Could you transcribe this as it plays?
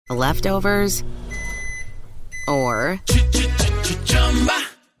leftovers, or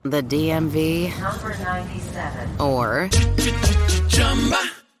the DMV, number 97, or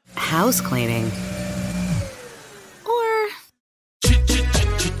house cleaning, or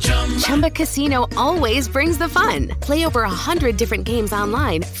Chumba Casino always brings the fun. Play over 100 different games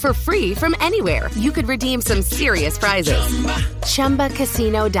online for free from anywhere. You could redeem some serious prizes.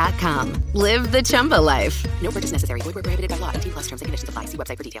 ChumbaCasino.com. Live the Chumba life. No purchase necessary. Void where prohibited by law. 18+ terms and conditions apply. See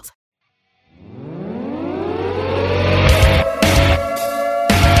website for details.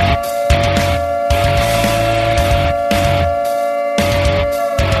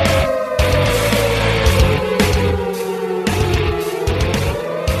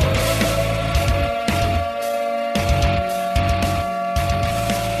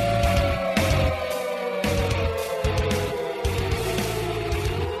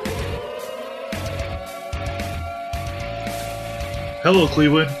 Hello,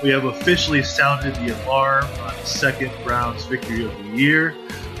 Cleveland. We have officially sounded the alarm on the second Browns victory of the year.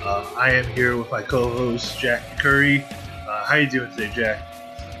 I am here with my co-host, Jack Curry. How you doing today, Jack?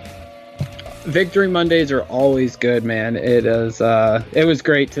 Victory Mondays are always good, man. It was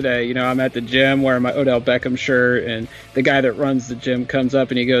great today. You know, I'm at the gym wearing my Odell Beckham shirt, and the guy that runs the gym comes up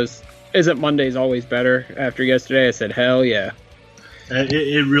and he goes, "Isn't Mondays always better after yesterday?" I said, "Hell yeah."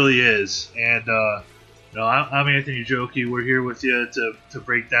 It really is. And I'm Anthony Joki. We're here with you to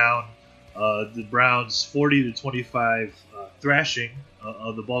break down the Browns' 40-25 thrashing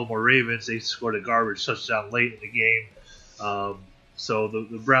of the Baltimore Ravens. They scored a garbage touchdown late in the game. So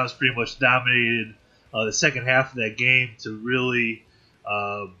the Browns pretty much dominated the second half of that game to really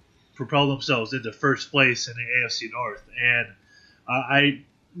propel themselves into first place in the AFC North. And I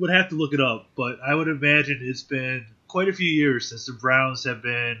would have to look it up, but I would imagine it's been quite a few years since the Browns have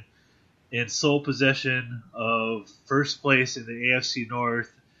been in sole possession of first place in the AFC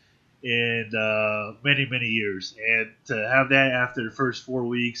North in many, many years. And to have that after the first 4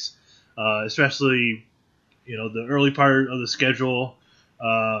 weeks, especially, the early part of the schedule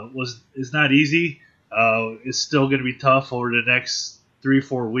is not easy. It's still going to be tough over the next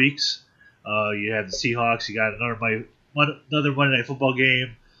 3-4 weeks. You have the Seahawks. You got another Monday Night Football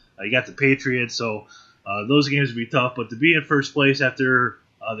game. You got the Patriots. So those games will be tough. But to be in first place after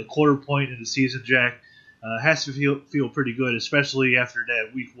the quarter point in the season, Jack, has to feel pretty good, especially after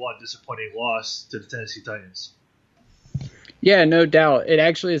that Week 1 disappointing loss to the Tennessee Titans. Yeah, no doubt. It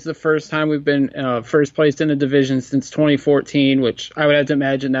actually is the first time we've been first place in a division since 2014, which I would have to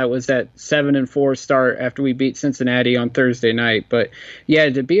imagine that was that 7-4 start after we beat Cincinnati on Thursday night. But yeah,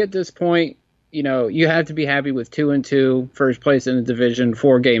 to be at this point, you have to be happy with 2-2, first place in the division,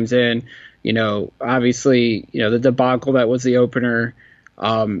 4 games in. Obviously, the debacle that was the opener.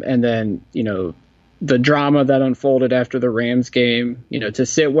 And then, the drama that unfolded after the Rams game, to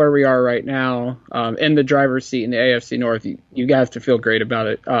sit where we are right now in the driver's seat in the AFC North, you have to feel great about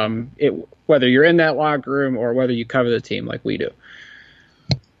it, whether you're in that locker room or whether you cover the team like we do.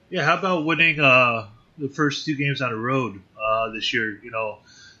 Yeah, how about winning the first 2 games on the road this year?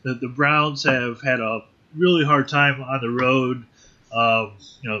 The Browns have had a really hard time on the road,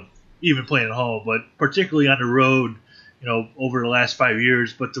 even playing at home, but particularly on the road, over the last 5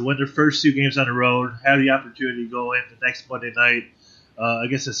 years. But to win their first 2 games on the road, have the opportunity to go in the next Monday night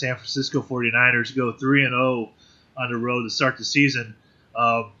against the San Francisco 49ers, go 3-0 on the road to start the season,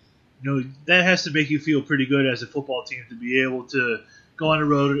 that has to make you feel pretty good as a football team to be able to go on the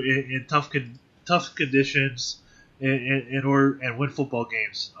road in tough conditions and win football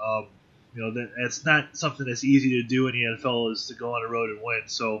games. That's not something that's easy to do in the NFL, is to go on the road and win.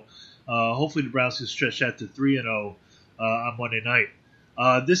 So hopefully the Browns can stretch that to 3-0 on Monday night.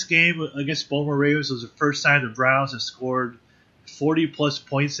 This game against Baltimore Ravens was the first time the Browns have scored 40-plus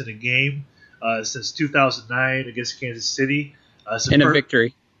points in a game since 2009 against Kansas City. In a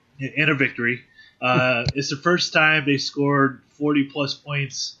victory. It's the first time they scored 40-plus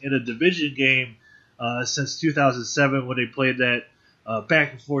points in a division game since 2007 when they played that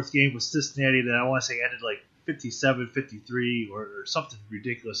back-and-forth game with Cincinnati that I want to say ended like 57-53 or something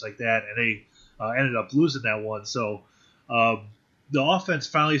ridiculous like that, and they ended up losing that one. So the offense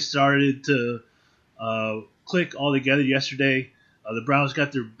finally started to click all together yesterday. The Browns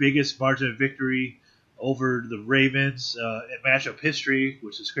got their biggest margin of victory over the Ravens in matchup history,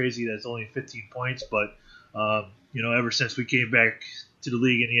 which is crazy. That's only 15 points, but ever since we came back to the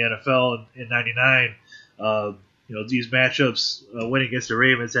league in the NFL in '99, these matchups winning against the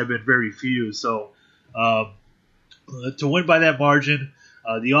Ravens have been very few. So to win by that margin,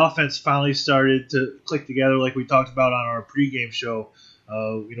 the offense finally started to click together, like we talked about on our pregame show.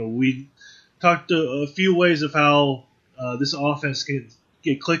 We talked a few ways of how this offense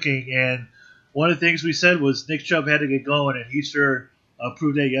get clicking. And one of the things we said was Nick Chubb had to get going, and he sure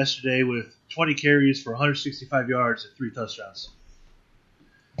proved that yesterday with 20 carries for 165 yards and 3 touchdowns.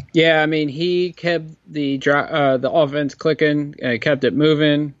 Yeah, I mean, he kept the offense clicking, kept it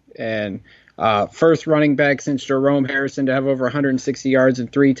moving, and first running back since Jerome Harrison to have over 160 yards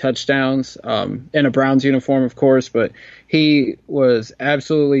and 3 touchdowns in a Browns uniform, of course, but he was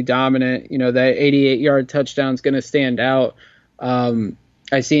absolutely dominant. You know, that 88-yard touchdown is going to stand out.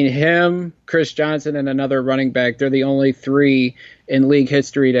 I seen him, Chris Johnson, and another running back. They're the only 3 in league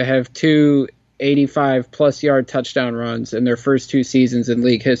history to have 2 85-plus yard touchdown runs in their first 2 seasons in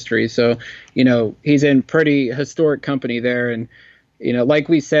league history. So, you know, he's in pretty historic company there. And, you know, like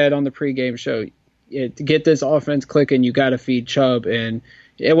we said on the pregame show, to get this offense clicking, you got to feed Chubb. And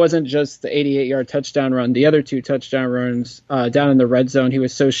it wasn't just the 88-yard touchdown run. The other 2 touchdown runs down in the red zone, he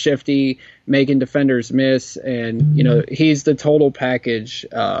was so shifty, making defenders miss. And, you know, he's the total package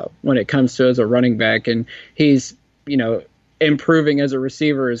when it comes to as a running back. And he's, you know, improving as a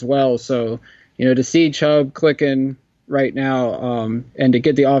receiver as well. So, you know, to see Chubb clicking right now and to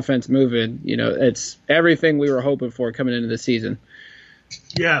get the offense moving, you know, it's everything we were hoping for coming into the season.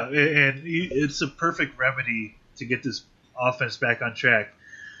 Yeah, and it's a perfect remedy to get this offense back on track.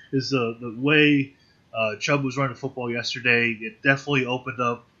 Is the way Chubb was running football yesterday, it definitely opened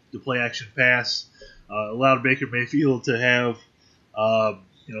up the play-action pass, allowed Baker Mayfield to have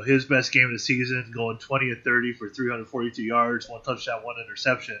you know, his best game of the season, going 20 of 30 for 342 yards, 1 touchdown, 1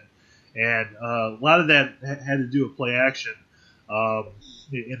 interception. And a lot of that had to do with play action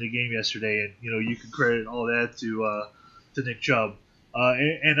in the game yesterday. And, you know, you can credit all that to Nick Chubb.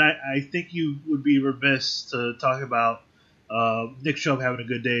 And I think you would be remiss to talk about Nick Chubb having a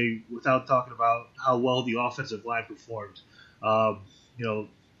good day without talking about how well the offensive line performed. You know,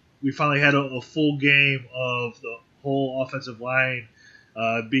 we finally had a full game of the whole offensive line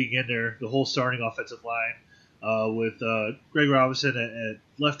being in there, the whole starting offensive line. With Greg Robinson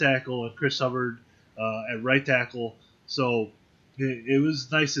at left tackle and Chris Hubbard at right tackle. So it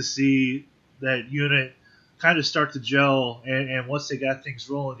was nice to see that unit kind of start to gel. And once they got things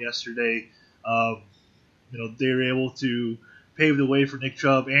rolling yesterday, you know, they were able to pave the way for Nick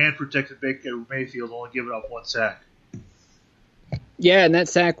Chubb and protected Baker Mayfield, only giving up 1 sack. Yeah, and that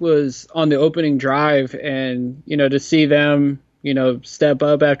sack was on the opening drive. And, you know, to see them, you know, step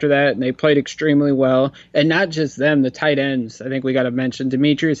up after that, and they played extremely well. And not just them, the tight ends, I think we got to mention.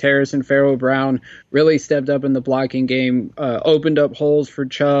 Demetrius Harris and Pharaoh Brown really stepped up in the blocking game, opened up holes for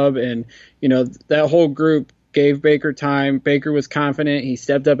Chubb, and, you know, that whole group gave Baker time. Baker was confident. He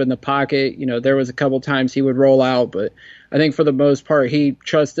stepped up in the pocket. You know, there was a couple times he would roll out, but I think for the most part he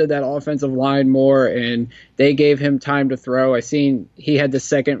trusted that offensive line more, and they gave him time to throw. I seen he had the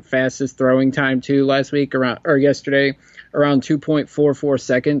second fastest throwing time too yesterday, around 2.44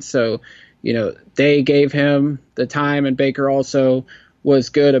 seconds. So, you know, they gave him the time, and Baker also was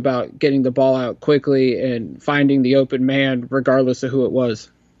good about getting the ball out quickly and finding the open man regardless of who it was.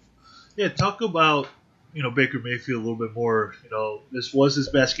 Yeah, talk about, you know, Baker Mayfield a little bit more. You know, this was his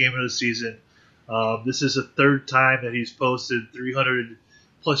best game of the season. This is the 3rd time that he's posted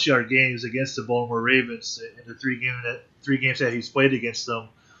 300-plus yard games against the Baltimore Ravens in the 3 games that he's played against them.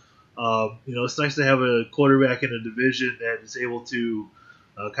 You know, it's nice to have a quarterback in a division that is able to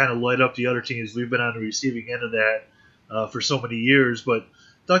kind of light up the other teams. We've been on the receiving end of that for so many years. But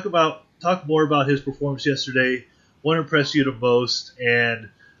talk more about his performance yesterday. What impressed you the most, and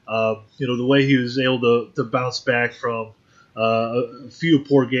you know, the way he was able to bounce back from a few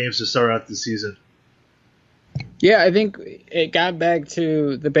poor games to start out the season. Yeah, I think it got back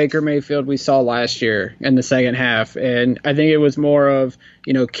to the Baker Mayfield we saw last year in the second half. And I think it was more of,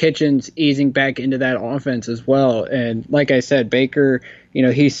 you know, Kitchens easing back into that offense as well. And like I said, Baker, you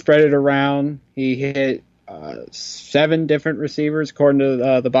know, he spread it around. He hit 7 different receivers according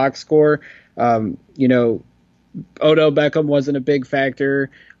to the box score. You know, Odell Beckham wasn't a big factor.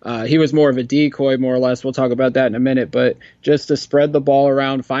 He was more of a decoy, more or less. We'll talk about that in a minute. But just to spread the ball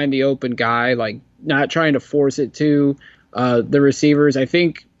around, find the open guy, like not trying to force it to the receivers. I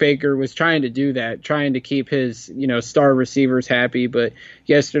think Baker was trying to do that, trying to keep his, you know, star receivers happy. But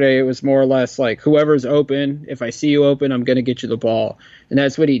yesterday it was more or less like, whoever's open, if I see you open, I'm going to get you the ball. And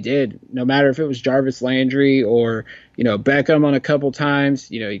that's what he did. No matter if it was Jarvis Landry or, you know, Beckham on a couple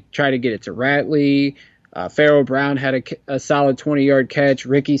times, you know, he tried to get it to Ratley. Pharaoh Brown had a solid 20-yard catch.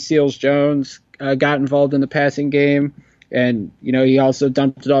 Ricky Seals-Jones got involved in the passing game. And, you know, he also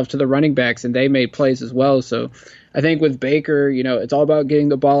dumped it off to the running backs, and they made plays as well. So I think with Baker, you know, it's all about getting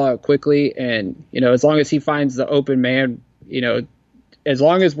the ball out quickly. And, you know, as long as he finds the open man, you know, as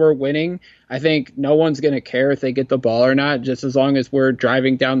long as we're winning, I think no one's going to care if they get the ball or not, just as long as we're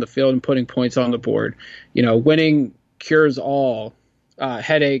driving down the field and putting points on the board. Winning cures all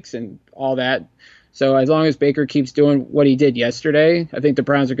headaches and all that. So as long as Baker keeps doing what he did yesterday, I think the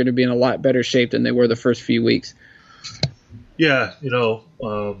Browns are going to be in a lot better shape than they were the first few weeks. Yeah,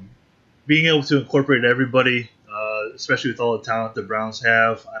 being able to incorporate everybody, especially with all the talent the Browns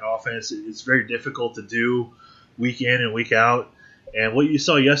have on offense, it's very difficult to do week in and week out. And what you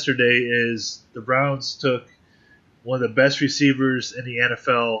saw yesterday is the Browns took one of the best receivers in the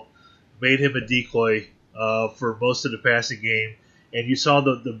NFL, made him a decoy for most of the passing game, and you saw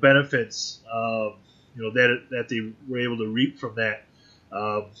the benefits that they were able to reap from that.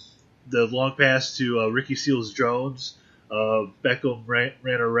 The long pass to Ricky Seals-Jones, Beckham ran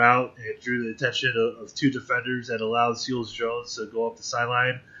a route and drew the attention of two defenders that allowed Seals-Jones to go up the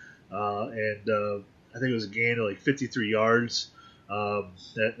sideline, and I think it was a gain of like 53 yards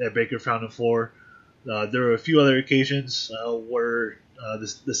that Baker found him for. There were a few other occasions where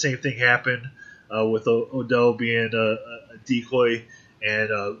the same thing happened with Odell being a decoy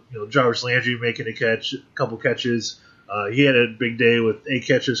and Jarvis Landry making a couple catches. He had a big day with 8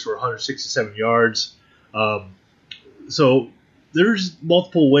 catches for 167 yards. So there's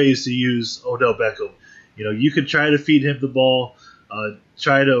multiple ways to use Odell Beckham. You could try to feed him the ball,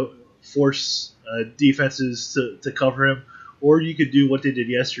 try to force defenses to cover him, or you could do what they did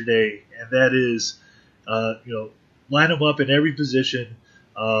yesterday, and that is, line him up in every position,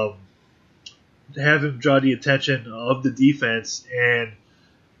 have him draw the attention of the defense, and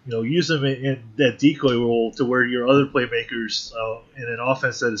use him in that decoy role to where your other playmakers in an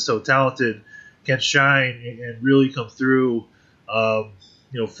offense that is so talented can shine and really come through,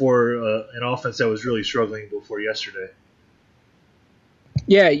 for an offense that was really struggling before yesterday.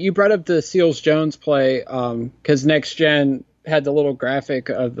 Yeah, you brought up the Seals-Jones play because Next Gen had the little graphic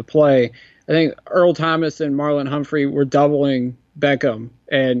of the play. I think Earl Thomas and Marlon Humphrey were doubling Beckham,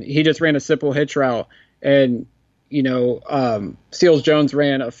 and he just ran a simple hitch route. And, Seals-Jones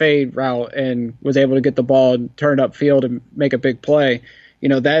ran a fade route and was able to get the ball and turn upfield and make a big play.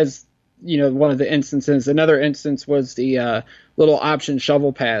 That's, one of the instances. Another instance was the little option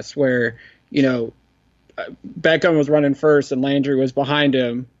shovel pass where, Beckham was running first and Landry was behind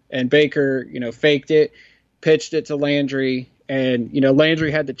him, and Baker, faked it, pitched it to Landry, and,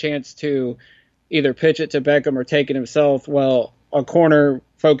 Landry had the chance to either pitch it to Beckham or take it himself. Well, a corner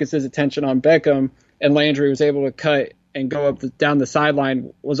focused his attention on Beckham, and Landry was able to cut and go down the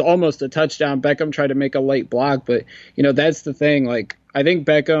sideline. Was almost a touchdown. Beckham tried to make a late block, but, that's the thing. Like, I think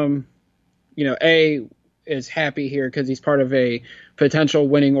Beckham, is happy here because he's part of a potential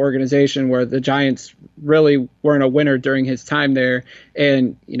winning organization where the Giants really weren't a winner during his time there.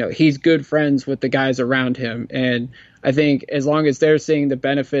 And, he's good friends with the guys around him. And I think as long as they're seeing the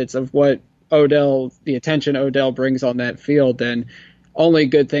benefits of what the attention Odell brings on that field, then only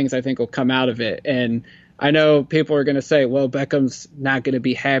good things I think will come out of it. And I know people are going to say, well, Beckham's not going to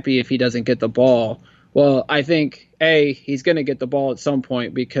be happy if he doesn't get the ball. Well, I think, he's going to get the ball at some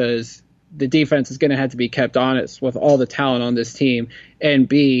point because the defense is going to have to be kept honest with all the talent on this team. And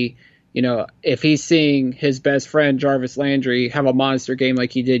B, if he's seeing his best friend, Jarvis Landry, have a monster game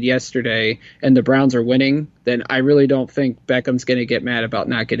like he did yesterday and the Browns are winning, then I really don't think Beckham's going to get mad about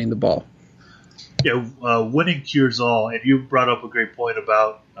not getting the ball. Yeah, winning cures all. And you brought up a great point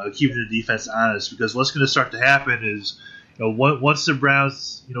about keeping the defense honest, because what's going to start to happen is, once the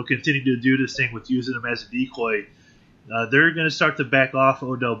Browns, continue to do this thing with using him as a decoy, they're going to start to back off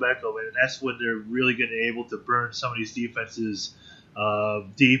Odell Beckham, and that's when they're really going to be able to burn some of these defenses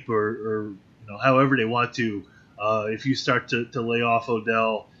deep or however they want to. If you start to lay off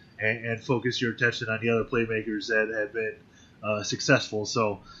Odell and focus your attention on the other playmakers that have been successful.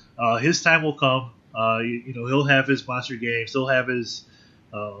 So his time will come. He'll have his monster games. He'll have his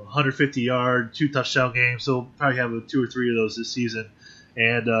 150-yard, 2-touchdown games. He'll probably have 2 or 3 of those this season,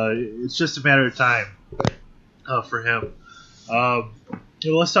 and it's just a matter of time for him.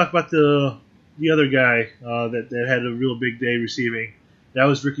 Let's talk about the other guy that had a real big day receiving. That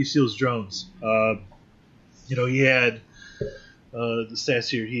was Ricky Seals-Jones. He had the stats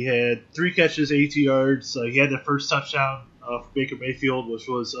here. He had 3 catches, 80 yards. He had the first touchdown for Baker Mayfield, which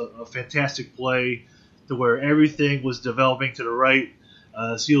was a fantastic play to where everything was developing to the right.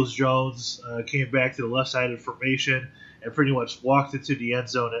 Seals-Jones came back to the left side of the formation and pretty much walked into the end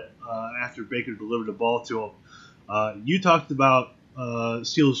zone after Baker delivered the ball to him. You talked about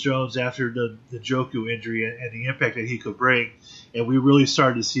Seals-Jones after the Njoku injury and the impact that he could bring, and we really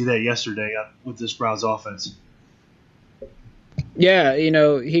started to see that yesterday with this Browns offense. Yeah,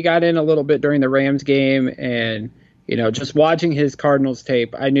 he got in a little bit during the Rams game, and just watching his Cardinals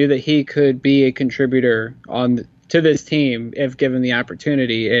tape, I knew that he could be a contributor to this team if given the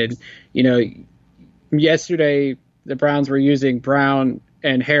opportunity. And, yesterday the Browns were using Brown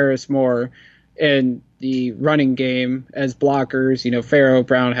and Harris more in the running game as blockers. Pharaoh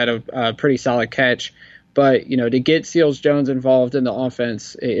Brown had a pretty solid catch. But, to get Seals-Jones involved in the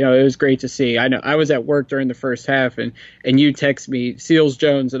offense, it was great to see. I know I was at work during the first half, and you text me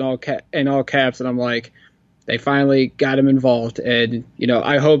Seals-Jones in all caps, and I'm like, they finally got him involved. And,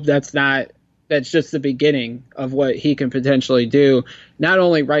 I hope that's just the beginning of what he can potentially do, not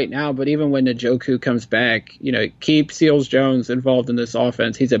only right now, but even when Njoku comes back. Keep Seals-Jones involved in this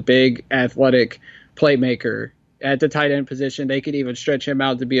offense. He's a big, athletic playmaker. At the tight end position, they could even stretch him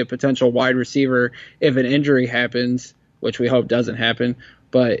out to be a potential wide receiver if an injury happens, which we hope doesn't happen.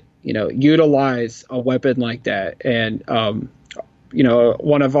 But, utilize a weapon like that. And,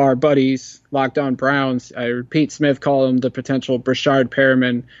 one of our buddies, Locked On Browns, Pete Smith, called him the potential Brashard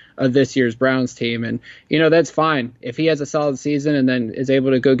Perriman of this year's Browns team. And, that's fine. If he has a solid season and then is able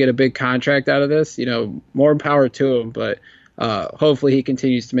to go get a big contract out of this, more power to him. But hopefully he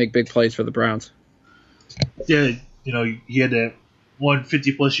continues to make big plays for the Browns. Yeah, he had that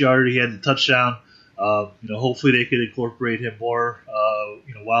 150-plus yarder. He had the touchdown. Hopefully they could incorporate him more,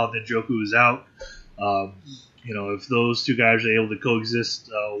 while Njoku was out. If those two guys are able to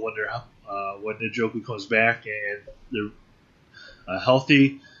coexist when Njoku comes back and they're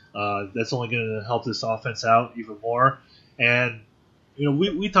healthy, that's only going to help this offense out even more. And,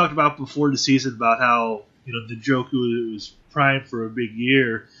 we talked about before the season about how, Njoku was primed for a big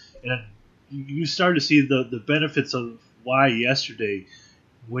year. And you start to see the benefits of why yesterday,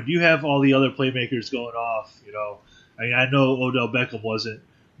 when you have all the other playmakers going off, I know Odell Beckham wasn't,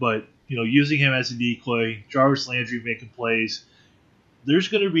 but, using him as a decoy, Jarvis Landry making plays, there's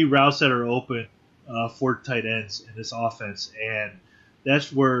going to be routes that are open for tight ends in this offense. And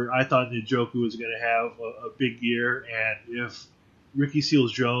that's where I thought Njoku was going to have a big year. And if Ricky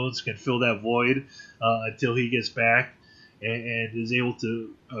Seals-Jones can fill that void until he gets back, and is able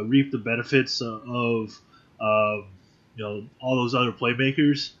to reap the benefits of all those other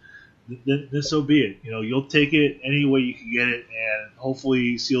playmakers, then so be it. You'll take it any way you can get it, and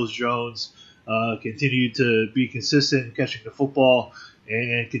hopefully Seals-Jones continue to be consistent in catching the football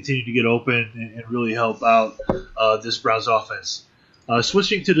and continue to get open and really help out this Browns offense.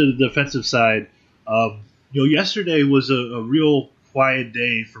 Switching to the defensive side, yesterday was a real quiet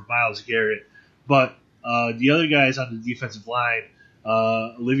day for Myles Garrett, but the other guys on the defensive line,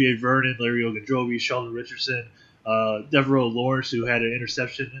 Olivier Vernon, Larry Ogunjobi, Sheldon Richardson, Devereaux Lawrence, who had an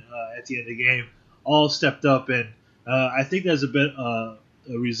interception at the end of the game, all stepped up. And I think that's a bit a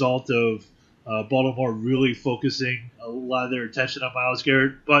result of Baltimore really focusing a lot of their attention on Myles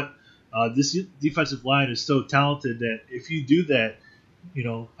Garrett. But this defensive line is so talented that if you do that,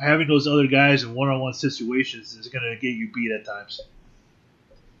 having those other guys in one-on-one situations is going to get you beat at times.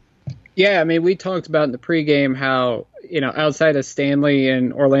 Yeah, we talked about in the pregame how, outside of Stanley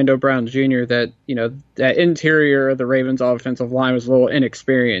and Orlando Brown Jr., that, that interior of the Ravens offensive line was a little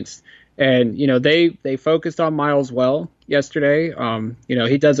inexperienced. And, they focused on Myles well yesterday.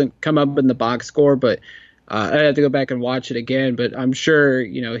 He doesn't come up in the box score, but I had to go back and watch it again. But I'm sure,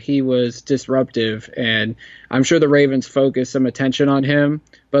 he was disruptive, and I'm sure the Ravens focused some attention on him.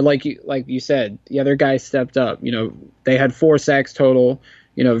 But like you said, the other guys stepped up. They had 4 sacks total.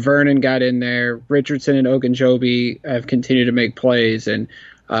 Vernon got in there. Richardson and Ogunjobi have continued to make plays. And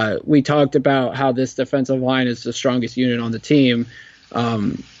we talked about how this defensive line is the strongest unit on the team.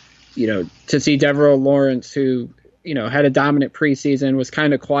 To see Devereaux Lawrence, who, had a dominant preseason, was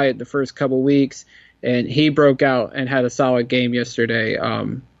kind of quiet the first couple weeks, and he broke out and had a solid game yesterday.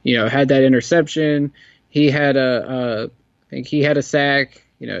 Had that interception. He had I think he had a sack.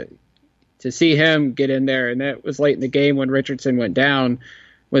 To see him get in there, and that was late in the game when Richardson went down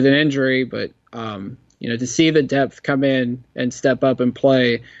with an injury, but to see the depth come in and step up and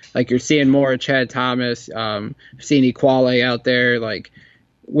play, like you're seeing more of Chad Thomas, seeing Equale out there, like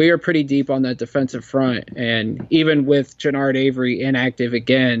we are pretty deep on that defensive front. And even with Jannard Avery inactive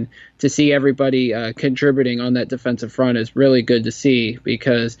again, to see everybody contributing on that defensive front is really good to see,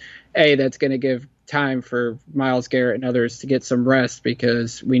 because that's going to give time for Myles Garrett and others to get some rest,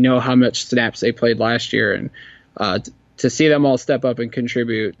 because we know how much snaps they played last year. And to see them all step up and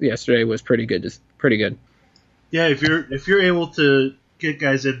contribute yesterday was pretty good. Yeah, if you're able to get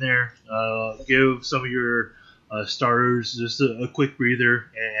guys in there, give some of your starters just a quick breather,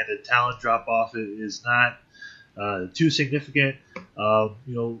 and the talent drop off is not too significant.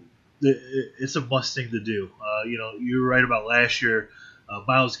 It's a must thing to do. You were right about last year.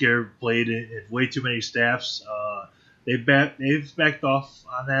 Myles Garrett played in way too many snaps. they've backed off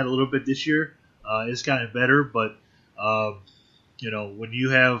on that a little bit this year. It's gotten better, but when you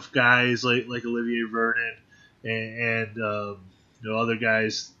have guys like Olivier Vernon and other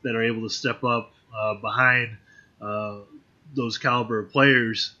guys that are able to step up behind those caliber of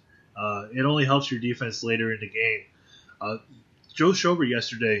players, it only helps your defense later in the game. Joe Schobert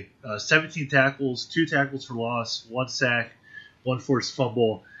yesterday, 17 tackles, 2 tackles for loss, 1 sack, 1 forced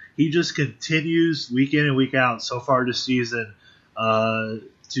fumble. He just continues week in and week out so far this season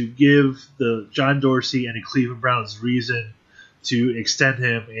to give the John Dorsey and the Cleveland Browns reason to extend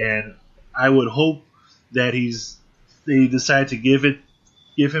him, and I would hope that they decide to give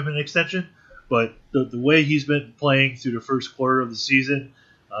him an extension. But the way he's been playing through the first quarter of the season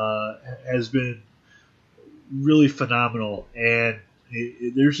has been really phenomenal, and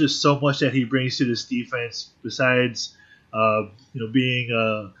there's just so much that he brings to this defense besides being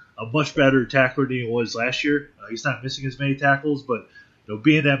a much better tackler than he was last year. He's not missing as many tackles, but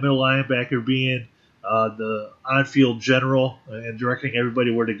being that middle linebacker, being the on-field general and directing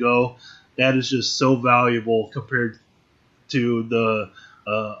everybody where to go, that is just so valuable compared to the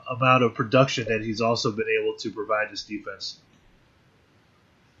amount of production that he's also been able to provide this defense.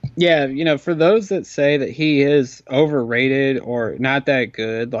 Yeah, for those that say that he is overrated or not that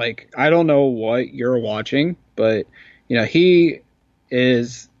good, I don't know what you're watching, but he's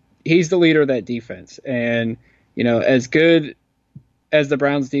the leader of that defense, and as good as the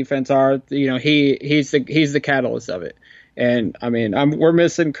Browns defense are, he's the catalyst of it. And I mean, we're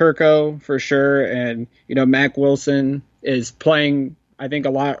missing Kirko for sure, and Mac Wilson is playing, I think,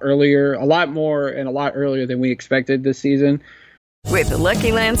 a lot more and a lot earlier than we expected this season. With the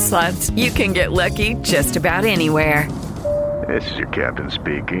Lucky Land Slots, you can get lucky just about anywhere. This is your captain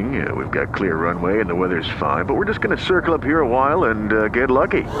speaking. We've got clear runway and the weather's fine, but we're just going to circle up here a while and get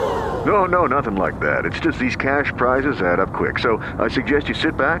lucky. No, nothing like that. It's just these cash prizes add up quick. So I suggest you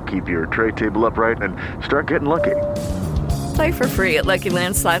sit back, keep your tray table upright, and start getting lucky. Play for free at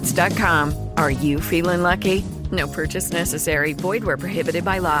LuckyLandSlots.com. Are you feeling lucky? No purchase necessary. Void where prohibited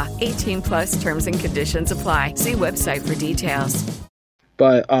by law. 18+ terms and conditions apply. See website for details.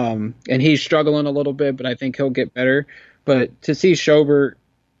 But and he's struggling a little bit, but I think he'll get better. But to see Schobert,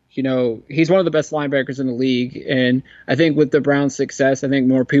 he's one of the best linebackers in the league. And I think with the Browns' success, I think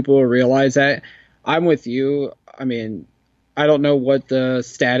more people will realize that. I'm with you. I mean, I don't know what the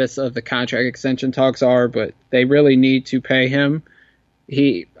status of the contract extension talks are, but they really need to pay him.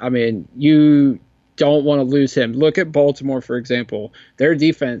 You don't want to lose him. Look at Baltimore, for example. Their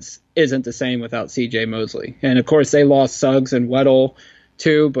defense isn't the same without C.J. Mosley. And, of course, they lost Suggs and Weddle,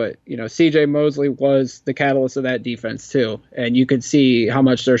 too, but C.J. Mosley was the catalyst of that defense too, and you could see how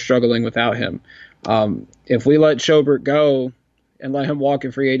much they're struggling without him. If we let Schobert go and let him walk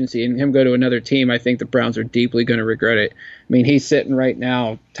in free agency and him go to another team, I think the Browns are deeply going to regret it. I mean, he's sitting right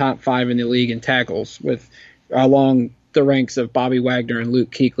now top 5 in the league in tackles with along the ranks of Bobby Wagner and Luke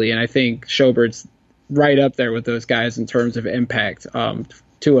Kuechly, and I think Schobert's right up there with those guys in terms of impact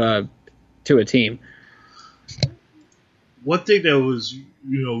to a team. One thing that was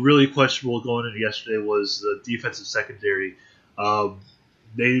really questionable going into yesterday was the defensive secondary.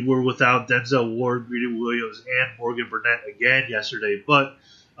 They were without Denzel Ward, Greedy Williams, and Morgan Burnett again yesterday, but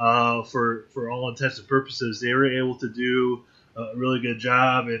for all intents and purposes, they were able to do a really good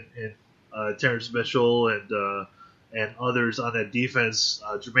job, and Terrence Mitchell and others on that defense.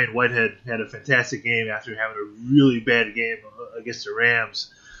 Jermaine Whitehead had a fantastic game after having a really bad game against the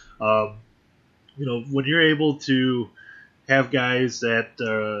Rams. When you're able to have guys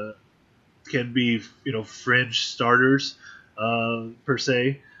that can be, fringe starters per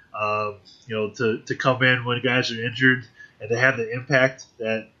se, to come in when guys are injured and to have the impact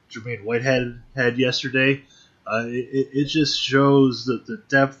that Jermaine Whitehead had yesterday, it just shows the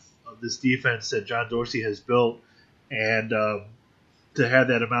depth of this defense that John Dorsey has built, and to have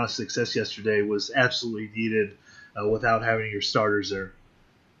that amount of success yesterday was absolutely needed without having your starters there.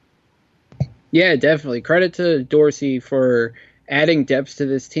 Yeah, definitely. Credit to Dorsey for adding depth to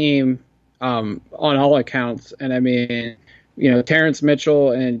this team on all accounts. And I mean, Terrence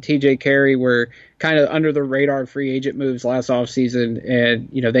Mitchell and TJ Carey were kind of under the radar free agent moves last offseason, and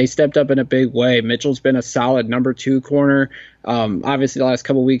they stepped up in a big way. Mitchell's been a solid number 2 corner. Obviously, the last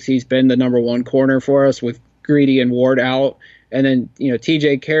couple of weeks he's been the number 1 corner for us with Greedy and Ward out. And then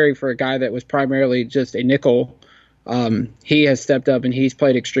TJ Carey, for a guy that was primarily just a nickel, he has stepped up and he's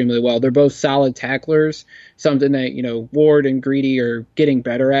played extremely well. They're both solid tacklers, something that Ward and Greedy are getting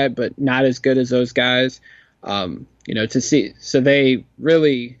better at, but not as good as those guys. To see, so they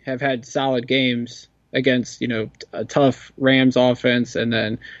really have had solid games against a tough Rams offense, and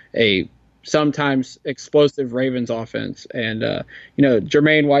then a sometimes explosive Ravens offense. And,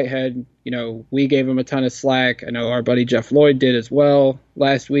 Jermaine Whitehead, we gave him a ton of slack. I know our buddy Jeff Lloyd did as well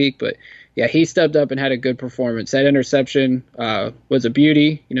last week, but yeah, he stepped up and had a good performance. That interception was a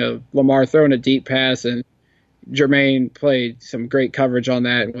beauty. Lamar throwing a deep pass, and Jermaine played some great coverage on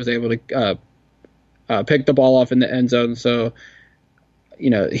that and was able to pick the ball off in the end zone. So,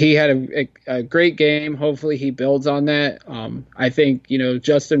 he had a great game. Hopefully he builds on that. I think,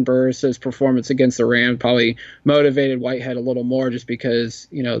 Justin Burris' performance against the Rams probably motivated Whitehead a little more just because,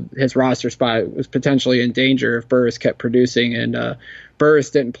 his roster spot was potentially in danger if Burris kept producing. And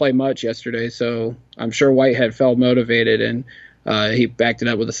Burris didn't play much yesterday, so I'm sure Whitehead felt motivated, and he backed it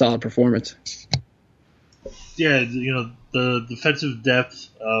up with a solid performance. Yeah, the defensive depth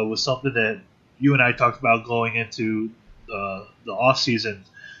was something that you and I talked about going into the offseason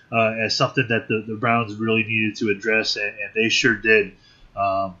as something that the Browns really needed to address, and they sure did.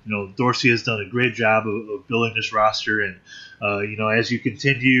 Dorsey has done a great job of building this roster, and as you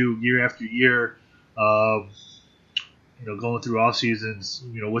continue year after year, going through off seasons,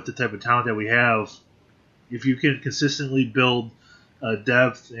 with the type of talent that we have, if you can consistently build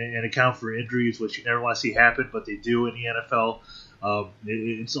depth and account for injuries, which you never want to see happen, but they do in the NFL,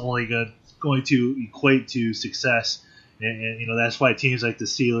 it's only going to equate to success. And that's why teams like the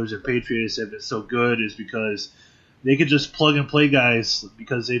Steelers and Patriots have been so good, is because they can just plug and play guys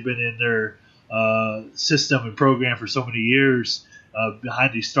because they've been in their system and program for so many years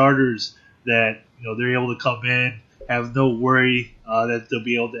behind these starters that they're able to come in, have no worry that they'll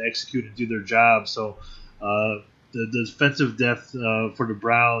be able to execute and do their job. So the defensive depth for the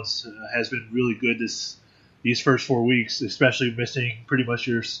Browns has been really good these first 4 weeks, especially missing pretty much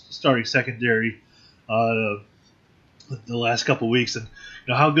your starting secondary the last couple of weeks. And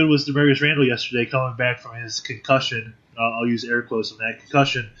how good was Demarius Randall yesterday coming back from his concussion? I'll use air quotes on that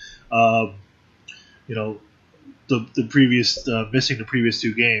concussion. The previous missing the previous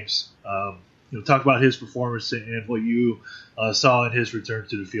two games. Talk about his performance and what you saw in his return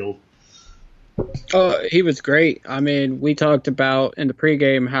to the field. He was great. I mean, we talked about in the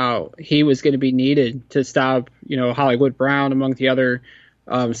pregame how he was going to be needed to stop, Hollywood Brown among the other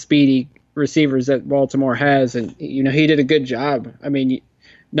speedy receivers that Baltimore has. And, he did a good job. I mean,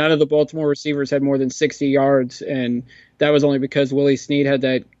 none of the Baltimore receivers had more than 60 yards, and that was only because Willie Snead had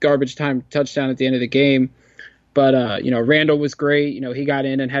that garbage time touchdown at the end of the game. But, Randall was great. He got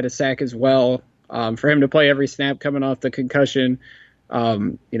in and had a sack as well. For him to play every snap coming off the concussion,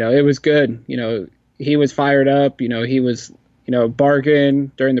 it was good. He was fired up. He was,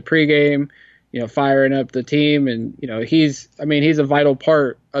 barking during the pregame, firing up the team. And, he's a vital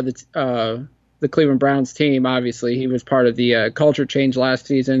part of the Cleveland Browns team. Obviously, he was part of the culture change last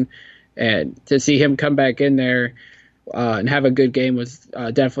season. And to see him come back in there and have a good game was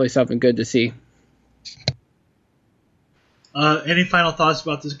definitely something good to see. Any final thoughts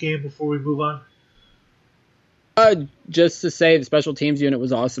about this game before we move on? Just to say the special teams unit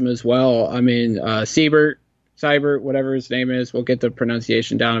was awesome as well. I mean, Schobert, whatever his name is, we'll get the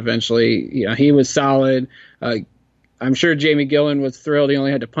pronunciation down eventually. He was solid. I'm sure Jamie Gillen was thrilled. He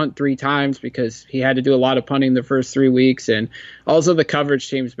only had to punt 3 times because he had to do a lot of punting the first 3 weeks. And also the coverage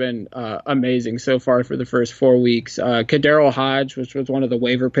team's been amazing so far for the first 4 weeks. Kaderil Hodge, which was one of the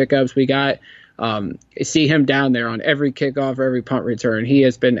waiver pickups we got, see him down there on every kickoff, every punt return. He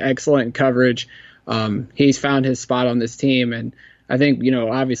has been excellent in coverage. He's found his spot on this team, and I think,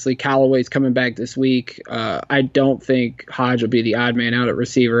 obviously Callaway's coming back this week. I don't think Hodge will be the odd man out at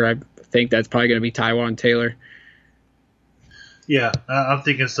receiver. I think that's probably going to be Tywan Taylor. Yeah, I'm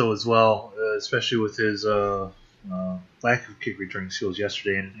thinking so as well, especially with his lack of kick returning skills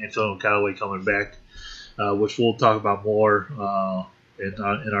yesterday and Antonio Callaway coming back, which we'll talk about more in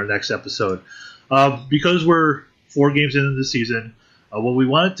our next episode. Because we're 4 games into the season, what we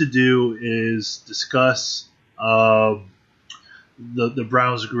wanted to do is discuss the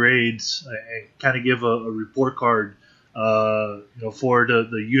Browns' grades and kind of give a report card, for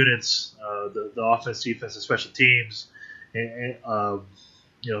the units, the offense, defense, and special teams, and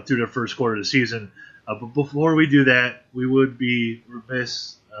through the first quarter of the season. But before we do that, we would be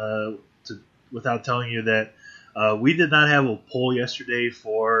remiss without telling you that we did not have a poll yesterday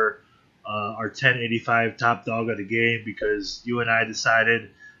for our 1085 top dog of the game, because you and I decided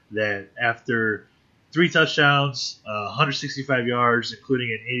that after 3 touchdowns, 165 yards,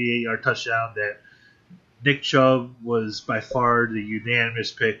 including an 88-yard touchdown, that Nick Chubb was by far the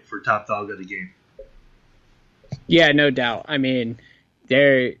unanimous pick for top dog of the game. Yeah, no doubt. I mean,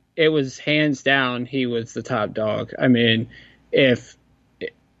 it was hands down he was the top dog. I mean, if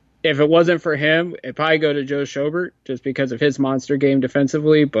if it wasn't for him, it'd probably go to Joe Schobert just because of his monster game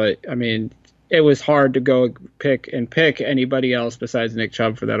defensively. But, I mean, it was hard to go pick anybody else besides Nick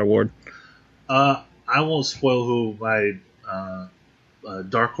Chubb for that award. I won't spoil who my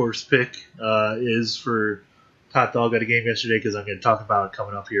dark horse pick is for hot dog at a game yesterday because I'm going to talk about it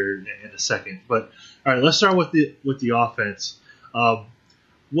coming up here in a second. But all right, let's start with the offense.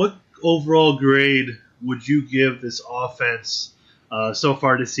 What overall grade would you give this offense so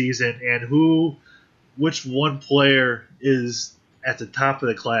far this season, and which one player is at the top of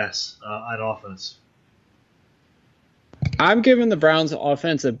the class on offense? I'm giving the Browns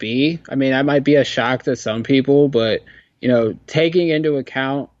offense a B. I mean, that might be a shock to some people, but, taking into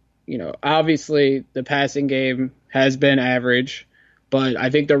account, obviously the passing game has been average, but I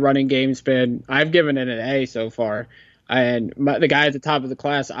think the running game's I've given it an A so far. And the guy at the top of the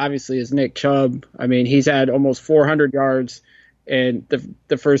class, obviously, is Nick Chubb. I mean, he's had almost 400 yards in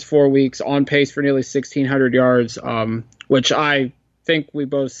the first 4 weeks, on pace for nearly 1,600 yards, which I think we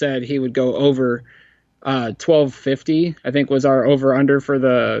both said he would go over 1,250, I think was our over-under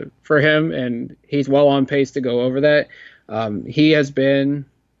for him, and he's well on pace to go over that. He has been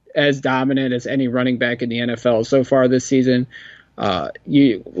as dominant as any running back in the NFL so far this season.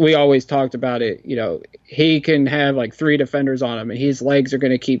 We always talked about it. He can have like 3 defenders on him, and his legs are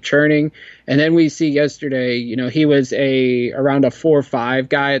going to keep churning. And then we see yesterday, he was around a 4.5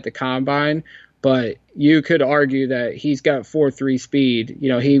 guy at the combine, but you could argue that he's got 4.3 speed.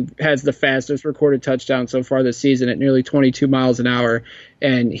 He has the fastest recorded touchdown so far this season at nearly 22 miles an hour,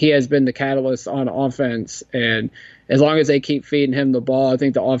 and he has been the catalyst on offense. And as long as they keep feeding him the ball, I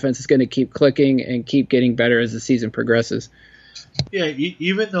think the offense is going to keep clicking and keep getting better as the season progresses. Yeah,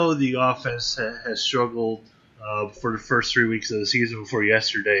 even though the offense has struggled for the first 3 weeks of the season before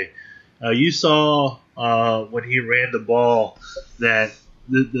yesterday, you saw when he ran the ball that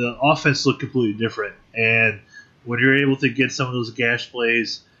the offense looked completely different. And when you're able to get some of those gash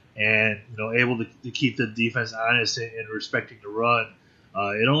plays and able to keep the defense honest and respecting the run,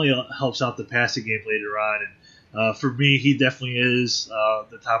 it only helps out the passing game later on. And for me, he definitely is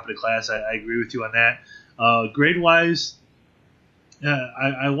the top of the class. I agree with you on that. Grade-wise,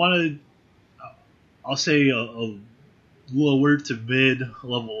 I want to, I'll say a lower to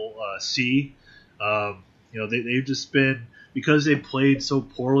mid-level C. They've just been, because they played so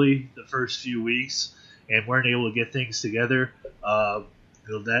poorly the first few weeks and weren't able to get things together,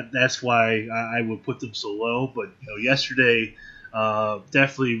 that's why I would put them so low. But yesterday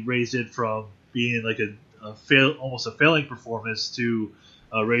definitely raised it from being like almost a failing performance to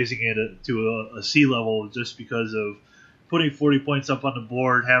raising it to a C level, just because of putting 40 points up on the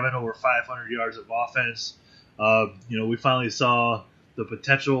board, having over 500 yards of offense. We finally saw the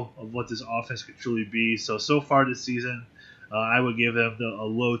potential of what this offense could truly be. So far this season, I would give them a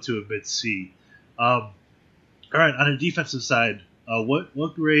low to a mid C. All right, on the defensive side,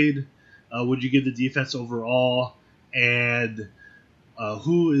 what grade would you give the defense overall, and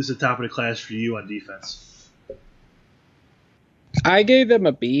who is the top of the class for you on defense? I gave them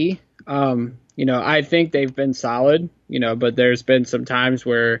a B. I think they've been solid, but there's been some times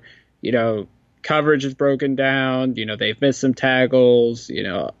where, coverage is broken down, they've missed some tackles,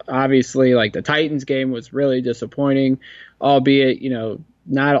 obviously like the Titans game was really disappointing, albeit,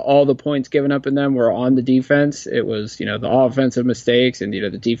 not all the points given up in them were on the defense. It was, the offensive mistakes, and,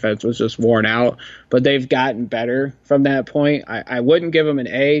 the defense was just worn out, but they've gotten better from that point. I wouldn't give them an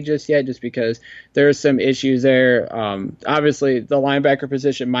A just yet, just because there's some issues there. Obviously the linebacker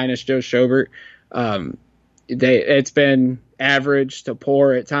position minus Joe Schobert, it's been average to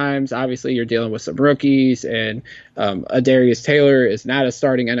poor at times. Obviously, you're dealing with some rookies, and Adarius Taylor is not a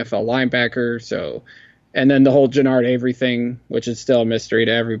starting NFL linebacker. So, and then the whole Jannard Avery thing, which is still a mystery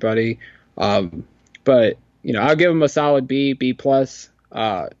to everybody. But I'll give him a solid B, B plus.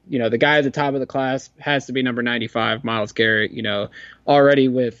 The guy at the top of the class has to be number 95, Myles Garrett. Already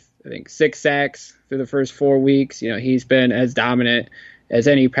with I think 6 sacks through the first 4 weeks. He's been as dominant as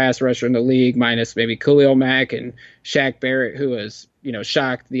any pass rusher in the league, minus maybe Khalil Mack and Shaq Barrett, who has,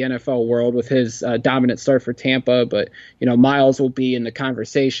 shocked the NFL world with his dominant start for Tampa. But, Myles will be in the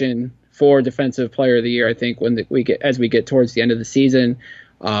conversation for Defensive Player of the Year, I think, as we get towards the end of the season.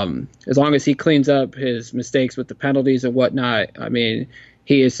 As long as he cleans up his mistakes with the penalties and whatnot, I mean,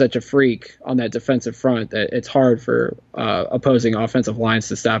 he is such a freak on that defensive front that it's hard for opposing offensive lines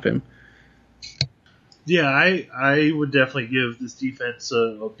to stop him. Yeah, I would definitely give this defense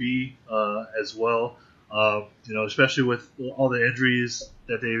a B as well. Especially with all the injuries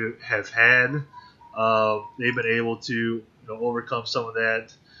that they have had, they've been able to overcome some of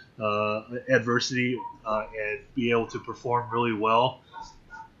that adversity and be able to perform really well.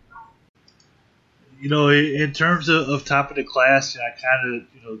 In terms of top of the class, I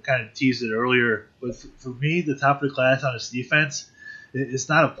kind of teased it earlier. But for me, the top of the class on this defense, it's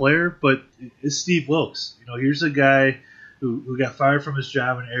not a player, but it's Steve Wilks. Here's a guy who got fired from his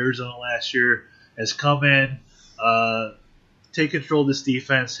job in Arizona last year, has come in, take control of this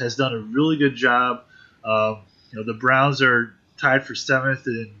defense, has done a really good job. The Browns are tied for 7th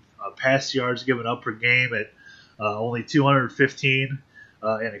in pass yards given up per game at only 215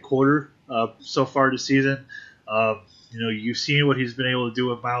 and a quarter so far this season. You've seen what he's been able to do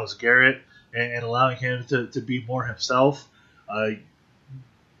with Myles Garrett and allowing him to be more himself.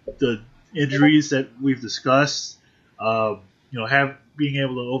 The injuries that we've discussed, being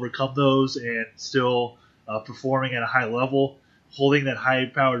able to overcome those and still performing at a high level, holding that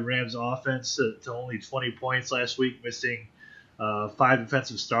high-powered Rams offense to only 20 points last week, missing 5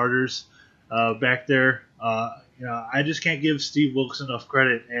 defensive starters back there. I just can't give Steve Wilks enough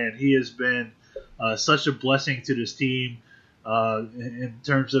credit, and he has been such a blessing to this team in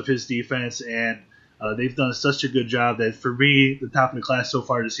terms of his defense, and they've done such a good job that, for me, the top of the class so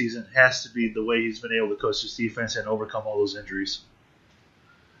far this season has to be the way he's been able to coach his defense and overcome all those injuries.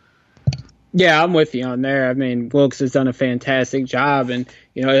 Yeah, I'm with you on there. I mean, Wilks has done a fantastic job, and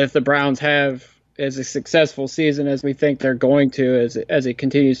if the Browns have as a successful season as we think they're going to, as it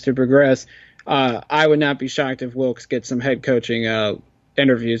continues to progress, I would not be shocked if Wilks gets some head coaching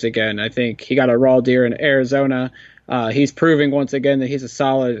interviews again. I think he got a raw deal in Arizona. He's proving once again that he's a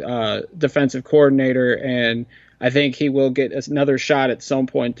solid defensive coordinator, and I think he will get another shot at some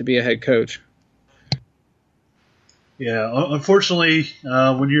point to be a head coach. Yeah, unfortunately,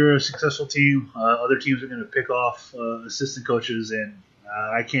 when you're a successful team, other teams are going to pick off assistant coaches, and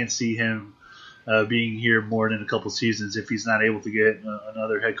I can't see him being here more than a couple seasons if he's not able to get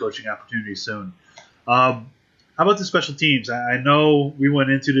another head coaching opportunity soon. How about the special teams? I know we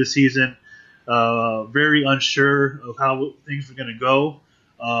went into this season very unsure of how things were going to go,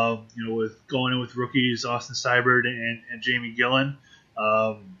 with going in with rookies Austin Schobert and Jamie Gillen.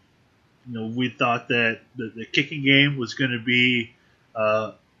 We thought that the kicking game was going to be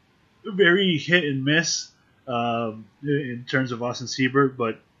very hit and miss in terms of Austin Schobert,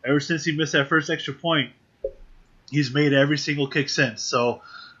 but ever since he missed that first extra point, he's made every single kick since. So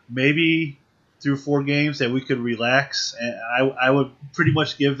maybe through 4 games that we could relax, and I would pretty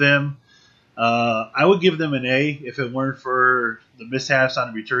much give them an A if it weren't for the mishaps on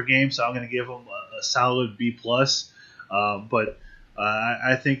the return game. So I'm going to give them a solid B+. But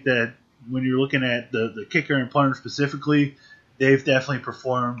I think that when you're looking at the kicker and punter specifically, they've definitely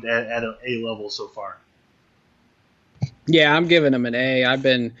performed at an A level so far. Yeah, I'm giving him an A. I've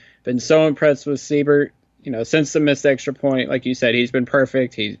been so impressed with Schobert. Since the missed extra point, like you said, he's been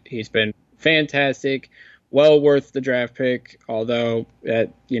perfect. He's been fantastic, well worth the draft pick. Although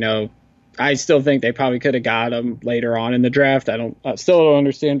I still think they probably could have got him later on in the draft. I still don't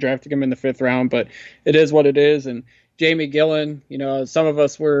understand drafting him in the 5th round, but it is what it is. And Jamie Gillen, some of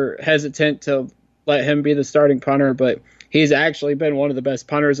us were hesitant to let him be the starting punter, but he's actually been one of the best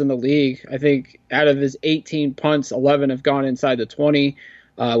punters in the league. I think out of his 18 punts, 11 have gone inside the 20,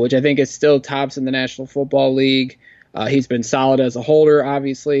 which I think is still tops in the National Football League. He's been solid as a holder,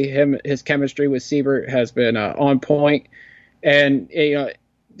 obviously. His chemistry with Schobert has been on point. And,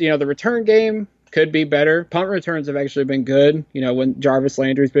 the return game could be better. Punt returns have actually been good. When Jarvis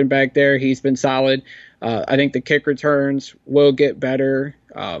Landry's been back there, he's been solid. I think the kick returns will get better.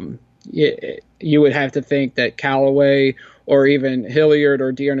 You would have to think that Callaway or even Hilliard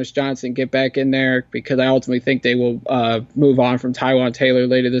or Dearness Johnson get back in there, because I ultimately think they will move on from Tywan Taylor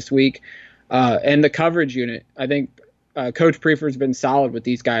later this week. And the coverage unit, I think Coach Prefer's been solid with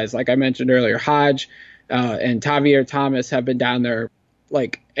these guys. Like I mentioned earlier, Hodge and Tavier Thomas have been down there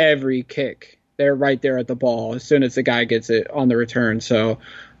like every kick. They're right there at the ball as soon as the guy gets it on the return. So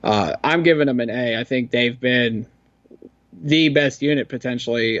I'm giving them an A. I think they've been the best unit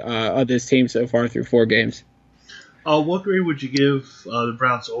potentially of this team so far through 4 games. What grade would you give the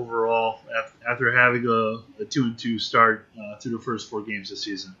Browns overall after having a 2-2 start through the first 4 games this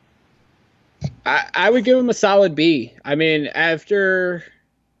season? I would give them a solid B. I mean, after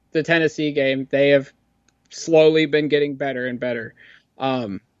the Tennessee game, they have slowly been getting better and better.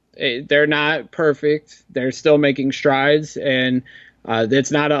 They're not perfect. They're still making strides, and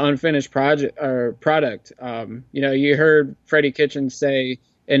it's not an unfinished product. You heard Freddie Kitchens say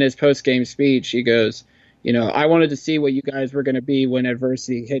in his post-game speech, he goes, I wanted to see what you guys were going to be when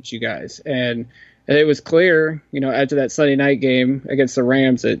adversity hits you guys. And it was clear, after that Sunday night game against the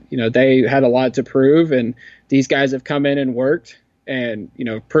Rams that, they had a lot to prove, and these guys have come in and worked and,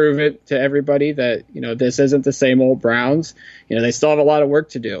 prove it to everybody that, this isn't the same old Browns. They still have a lot of work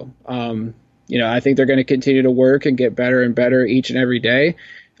to do. I think they're going to continue to work and get better and better each and every day.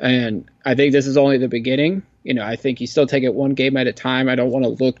 And I think this is only the beginning. I think you still take it one game at a time. I don't want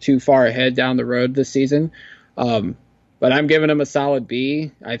to look too far ahead down the road this season. But I'm giving them a solid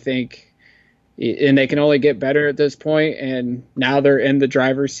B. I think, and they can only get better at this point. And now they're in the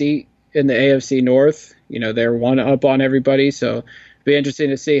driver's seat in the AFC North. They're one up on everybody. So it'll be interesting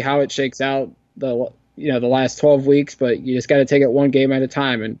to see how it shakes out the last 12 weeks. But you just got to take it one game at a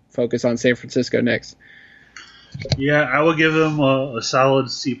time and focus on San Francisco next. Yeah, I would give them a solid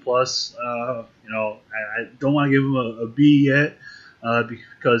C+. I don't want to give them a B yet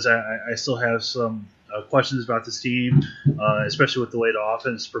because I still have some questions about this team, especially with the way the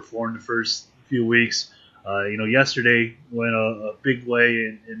offense performed the first few weeks. Yesterday went a big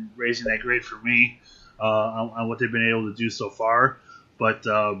way in raising that grade for me on what they've been able to do so far. But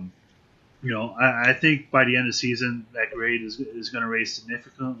I think by the end of the season, that grade is going to raise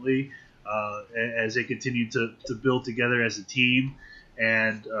significantly as they continue to build together as a team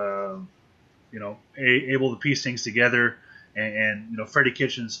and able to piece things together. And Freddie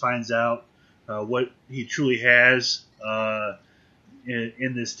Kitchens finds out what he truly has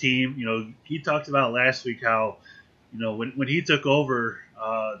in this team. He talked about last week how when he took over,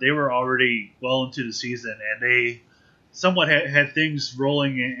 they were already well into the season and they somewhat had things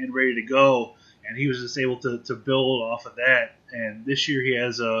rolling and ready to go, and he was just able to build off of that. And this year he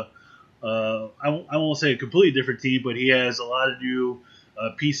has I won't say a completely different team, but he has a lot of new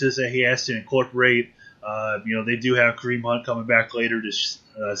pieces that he has to incorporate. They do have Kareem Hunt coming back later this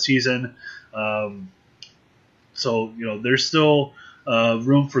season. So there's still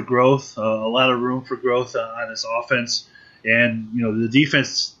room for growth, a lot of room for growth on this offense. And, the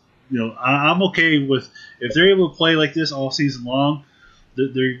defense, I'm okay with if they're able to play like this all season long,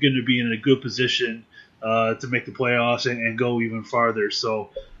 they're going to be in a good position to make the playoffs and go even farther.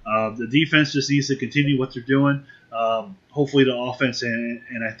 So the defense just needs to continue what they're doing. Hopefully the offense,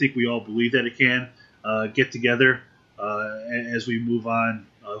 and I think we all believe that it can, get together as we move on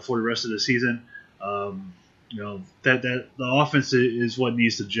for the rest of the season. That the offense is what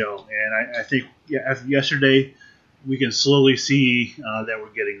needs to gel. And I think after yesterday, we can slowly see that we're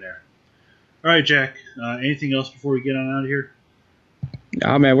getting there. All right, Jack, anything else before we get on out of here?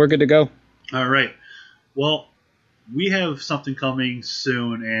 No, man, we're good to go. All right. Well, we have something coming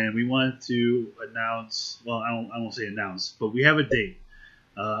soon, and we wanted to announce, well, I won't say announce, but we have a date.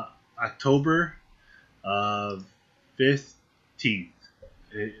 October 15th.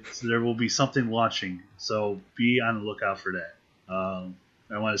 There will be something launching, so be on the lookout for that. I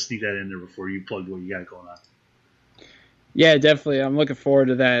want to sneak that in there before you plug what you got going on. Yeah, definitely. I'm looking forward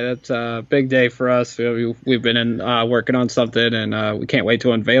to that. It's a big day for us. We've been working on something, and we can't wait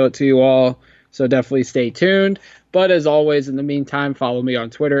to unveil it to you all. So definitely stay tuned. But as always, in the meantime, follow me on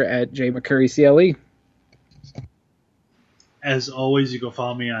Twitter at JMcCurryCLE. As always, you can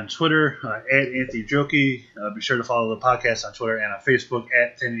follow me on Twitter at Anthony Jokey. Be sure to follow the podcast on Twitter and on Facebook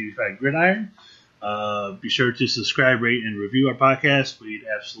at 1085 Gridiron. Be sure to subscribe, rate, and review our podcast. We'd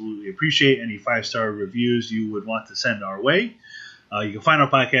absolutely appreciate any 5-star reviews you would want to send our way. You can find our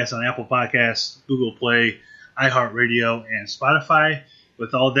podcast on Apple Podcasts, Google Play, iHeartRadio, and Spotify.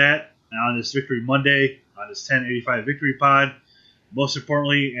 With all that, now on this Victory Monday, on this 1085 Victory Pod, most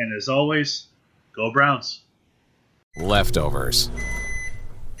importantly, and as always, go Browns. Leftovers.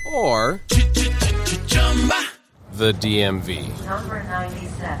 Or the DMV. Number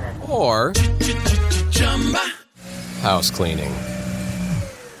 97. Or house cleaning.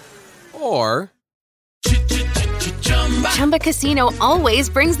 Or Chumba Casino always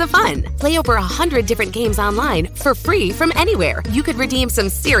brings the fun. Play over 100 different games online for free from anywhere. You could redeem some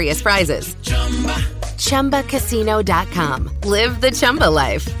serious prizes. ChumbaCasino.com. Live the Chumba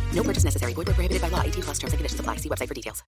life. No purchase necessary. Void where prohibited by law. 18+ terms and conditions apply. See website for details.